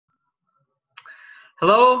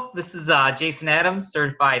Hello, this is Jason Adams,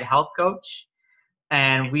 certified health coach,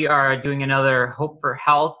 and we are doing another Hope for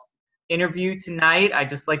Health interview tonight. I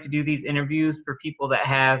just like to do these interviews for people that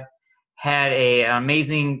have had an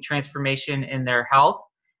amazing transformation in their health.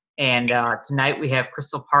 And tonight we have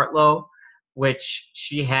Crystal Partlow, which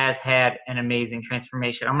she has had an amazing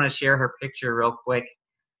transformation. I'm going to share her picture real quick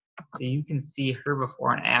so you can see her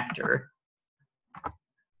before and after.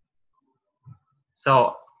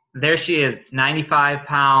 So there she is, 95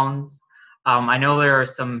 pounds. I know there are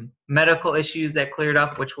some medical issues that cleared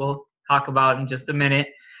up, which we'll talk about in just a minute.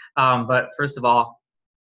 But first of all,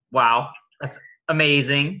 wow, that's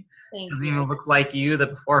amazing. Doesn't even look like you, the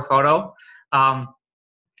before photo. So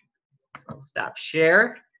I'll stop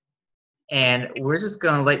share. And we're just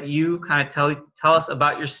going to let you kind of tell us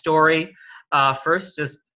about your story. First,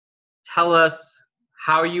 just tell us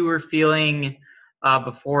how you were feeling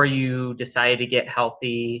before you decided to get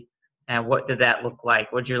healthy, and what did that look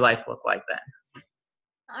like? What did your life look like then?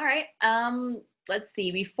 All right. Let's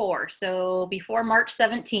see. Before March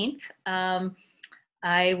 17th,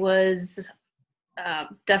 I was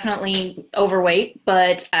definitely overweight,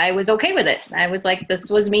 but I was okay with it. I was like,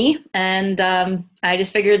 this was me, and I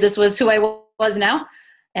just figured this was who I was now,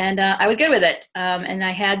 and I was good with it. And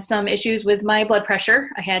I had some issues with my blood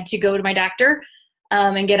pressure. I had to go to my doctor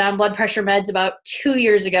and get on blood pressure meds about 2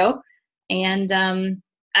 years ago, and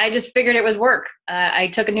I just figured it was work. I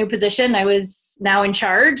took a new position. I was now in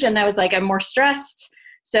charge, and I was like, I'm more stressed,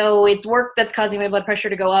 so it's work that's causing my blood pressure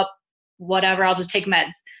to go up. Whatever, I'll just take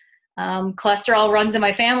meds. Cholesterol runs in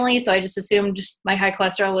my family, so I just assumed my high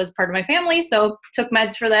cholesterol was part of my family, so took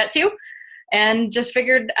meds for that too, and just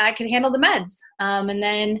figured I could handle the meds. And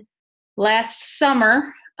then last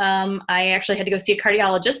summer, I actually had to go see a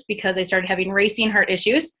cardiologist because I started having racing heart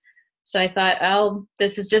issues. So I thought, oh,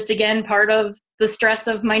 this is just, again, part of the stress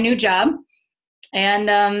of my new job.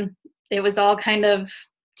 And it was all kind of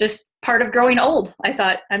just part of growing old. I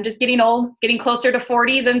thought, I'm just getting old, getting closer to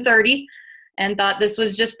 40 than 30, and thought this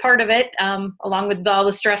was just part of it, along with all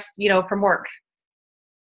the stress, from work.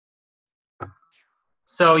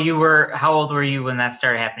 So how old were you when that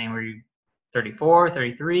started happening? Were you 34,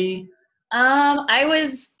 33? I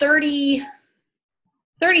was 33,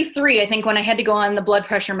 I think, when I had to go on the blood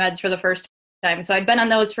pressure meds for the first time. So I'd been on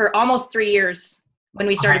those for almost 3 years when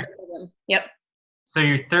we started the program. Yep. So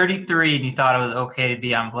you're 33 and you thought it was okay to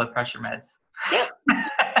be on blood pressure meds. Yep.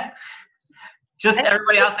 Just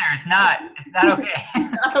everybody out there, it's not okay.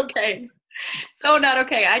 Not okay. So not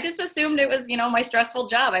okay. I just assumed it was, my stressful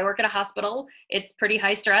job. I work at a hospital. It's pretty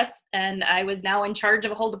high stress, and I was now in charge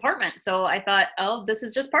of a whole department. So I thought, oh, this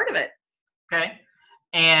is just part of it. Okay.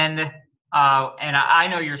 And I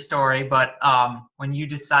know your story, but when you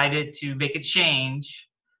decided to make a change,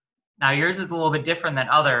 now yours is a little bit different than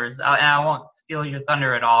others, and I won't steal your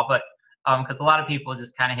thunder at all, but because a lot of people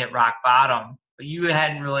just kind of hit rock bottom, but you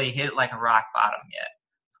hadn't really hit like a rock bottom yet.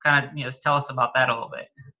 So kind of, just tell us about that a little bit.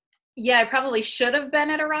 Yeah, I probably should have been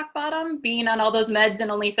at a rock bottom, being on all those meds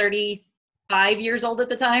and only 35 years old at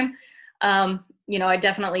the time. I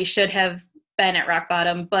definitely should have been at rock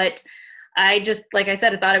bottom, but I just, like I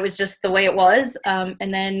said, I thought it was just the way it was.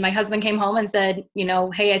 And then my husband came home and said,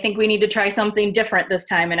 hey, I think we need to try something different this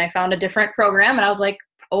time. And I found a different program, and I was like,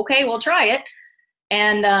 okay, we'll try it.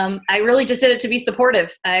 And I really just did it to be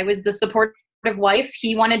supportive. I was the supportive wife.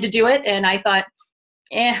 He wanted to do it. And I thought,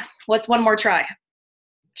 what's one more try?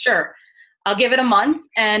 Sure. I'll give it a month.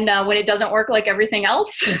 And when it doesn't work like everything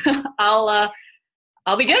else, I'll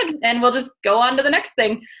be good. And we'll just go on to the next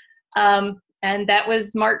thing. And that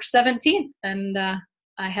was March 17th. And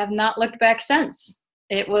I have not looked back since.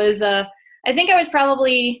 It was, I think I was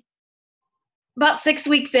probably about 6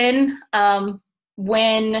 weeks in about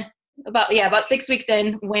 6 weeks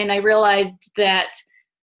in when I realized that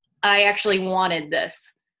I actually wanted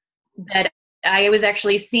this, that I was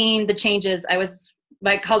actually seeing the changes. I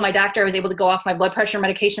called my doctor. I was able to go off my blood pressure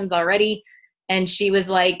medications already. And she was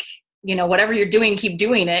like, whatever you're doing, keep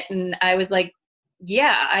doing it. And I was like,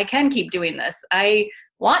 yeah, I can keep doing this. I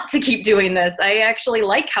want to keep doing this. I actually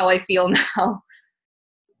like how I feel now.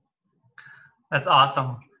 That's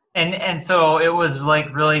awesome. And so it was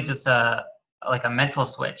like really just a mental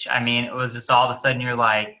switch. I mean, it was just all of a sudden you're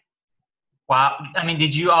like, wow. I mean,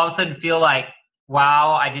 did you all of a sudden feel like,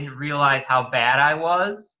 wow, I didn't realize how bad I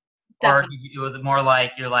was? Definitely. Or it was more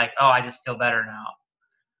like you're like, oh, I just feel better now?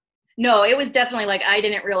 No, it was definitely like I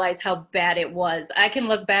didn't realize how bad it was. I can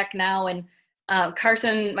look back now, and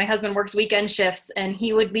Carson, my husband, works weekend shifts, and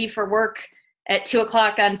he would leave for work at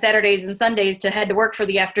 2:00 on Saturdays and Sundays to head to work for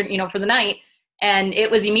the afternoon, for the night. And it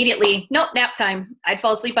was immediately, nope, nap time. I'd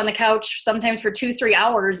fall asleep on the couch sometimes for 2-3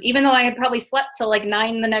 hours, even though I had probably slept till like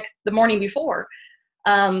 9 the morning before.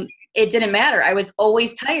 It didn't matter. I was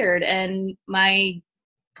always tired. And my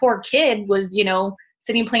poor kid was,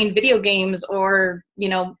 sitting playing video games or,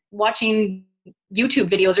 watching YouTube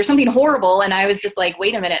videos or something horrible. And I was just like,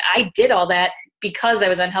 wait a minute, I did all that because I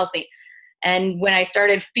was unhealthy. And when I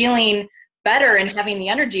started feeling better and having the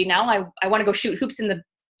energy, now I want to go shoot hoops in the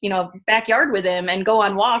backyard with him and go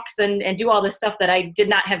on walks and do all this stuff that I did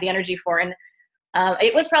not have the energy for. And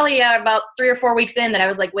it was probably about 3 or 4 weeks in that I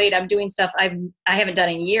was like, wait, I'm doing stuff I haven't done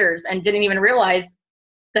in years, and didn't even realize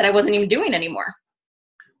that I wasn't even doing anymore.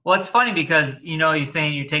 Well, it's funny because, you're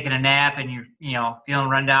saying you're taking a nap and you're, feeling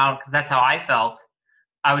run down, because that's how I felt.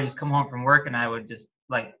 I would just come home from work and I would just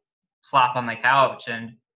like flop on my couch,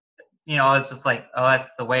 and, it's just like, oh, that's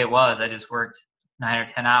the way it was. I just worked 9 or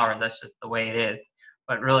 10 hours. That's just the way it is.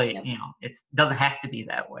 But really, Yep. It doesn't have to be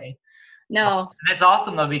that way. No. And it's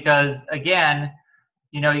awesome though, because again,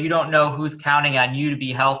 you don't know who's counting on you to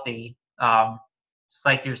be healthy. Just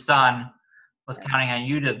like your son was counting on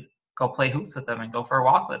you to go play hoops with him and go for a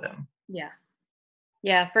walk with him.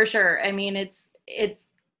 Yeah, for sure. I mean, it's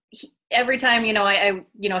every time, I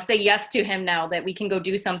say yes to him now that we can go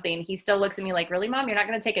do something, he still looks at me like, really, Mom, you're not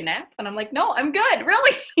going to take a nap? And I'm like, no, I'm good.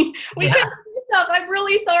 Really? We can do stuff. I'm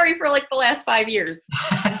really sorry for like the last 5 years.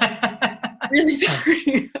 Really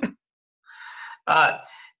sorry.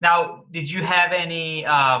 Now, did you have any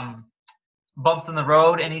bumps in the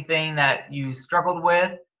road? Anything that you struggled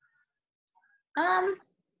with?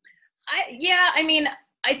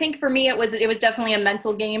 I think for me it was definitely a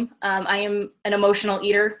mental game. I am an emotional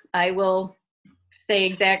eater. I will say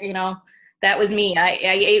exactly, that was me. I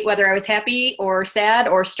ate whether I was happy or sad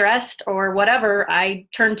or stressed or whatever. I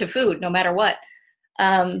turned to food no matter what.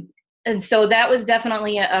 And so that was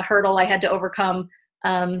definitely a hurdle I had to overcome.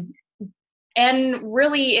 And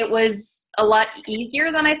really, it was a lot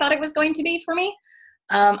easier than I thought it was going to be for me.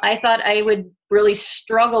 I thought I would really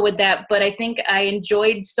struggle with that, but I think I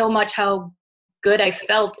enjoyed so much how good I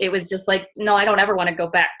felt. It was just like, no, I don't ever want to go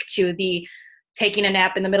back to the taking a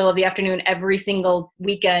nap in the middle of the afternoon every single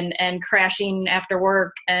weekend and crashing after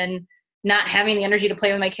work and not having the energy to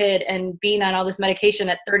play with my kid and being on all this medication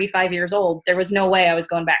at 35 years old. There was no way I was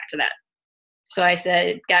going back to that. So I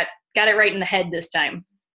said, got it right in the head this time.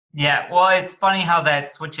 Yeah, well, it's funny how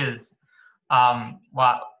that switches.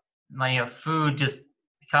 Food just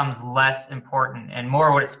becomes less important and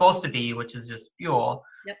more what it's supposed to be, which is just fuel.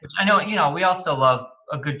 Yep. Which I know, we all still love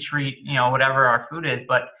a good treat, whatever our food is,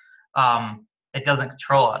 but it doesn't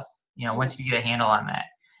control us, once you get a handle on that.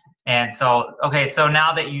 And so, okay, so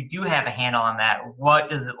now that you do have a handle on that, what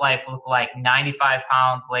does life look like 95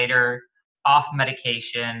 pounds later, off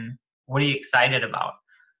medication? What are you excited about?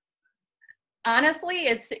 Honestly,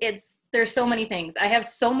 there's so many things. I have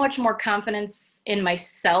so much more confidence in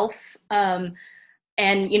myself. And,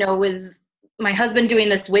 with my husband doing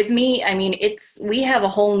this with me, I mean, we have a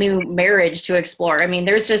whole new marriage to explore. I mean,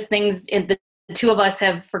 there's just things the two of us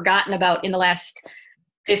have forgotten about in the last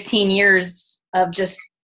 15 years of just,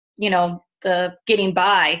 the getting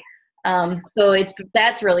by. So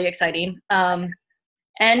that's really exciting. And,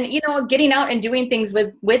 getting out and doing things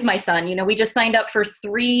with my son. We just signed up for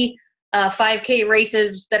 3 5K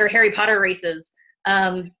races that are Harry Potter races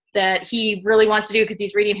that he really wants to do because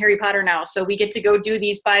he's reading Harry Potter now. So we get to go do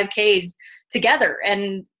these 5Ks together.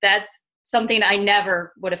 And that's something I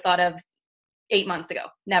never would have thought of 8 months ago.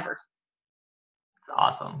 Never. It's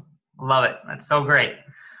awesome. Love it. That's so great.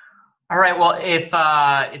 All right. Well, if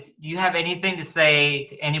you have anything to say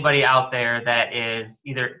to anybody out there that is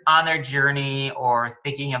either on their journey or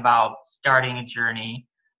thinking about starting a journey,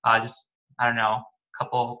 just, I don't know, a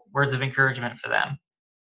couple words of encouragement for them.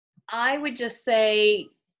 I would just say,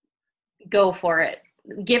 go for it.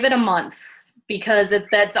 Give it a month, because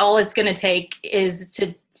that's all it's going to take is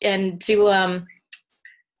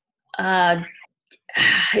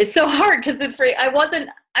it's so hard because it's free. I wasn't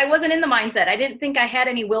in the mindset. I didn't think I had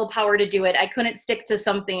any willpower to do it. I couldn't stick to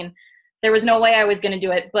something. There was no way I was going to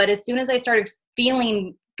do it. But as soon as I started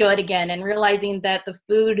feeling good again and realizing that the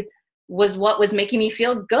food was what was making me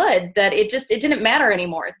feel good, that it didn't matter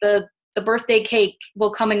anymore. The birthday cake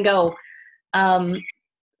will come and go.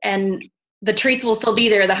 And the treats will still be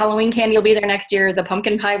there. The Halloween candy will be there next year. The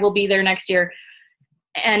pumpkin pie will be there next year.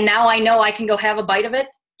 And now I know I can go have a bite of it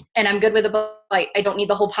and I'm good with a bite. I don't need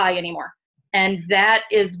the whole pie anymore. And that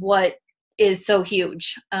is what is so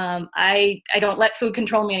huge. I don't let food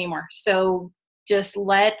control me anymore. So just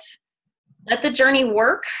let the journey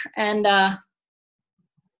work, and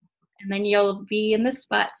then you'll be in this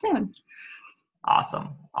spot soon.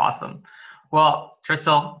 Awesome. Well,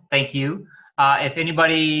 Crystal, thank you. If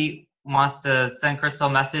anybody wants to send Crystal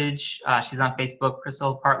a message, she's on Facebook,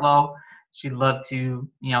 Crystal Partlow. She'd love to,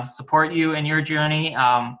 support you in your journey.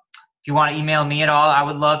 If you want to email me at all, I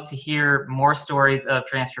would love to hear more stories of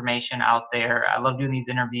transformation out there. I love doing these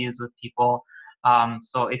interviews with people.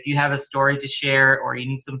 So if you have a story to share or you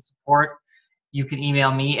need some support, you can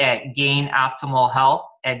email me at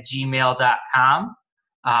gainoptimalhealth@gmail.com.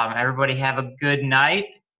 Everybody have a good night,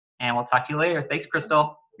 and we'll talk to you later. Thanks,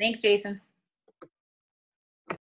 Crystal. Thanks, Jason.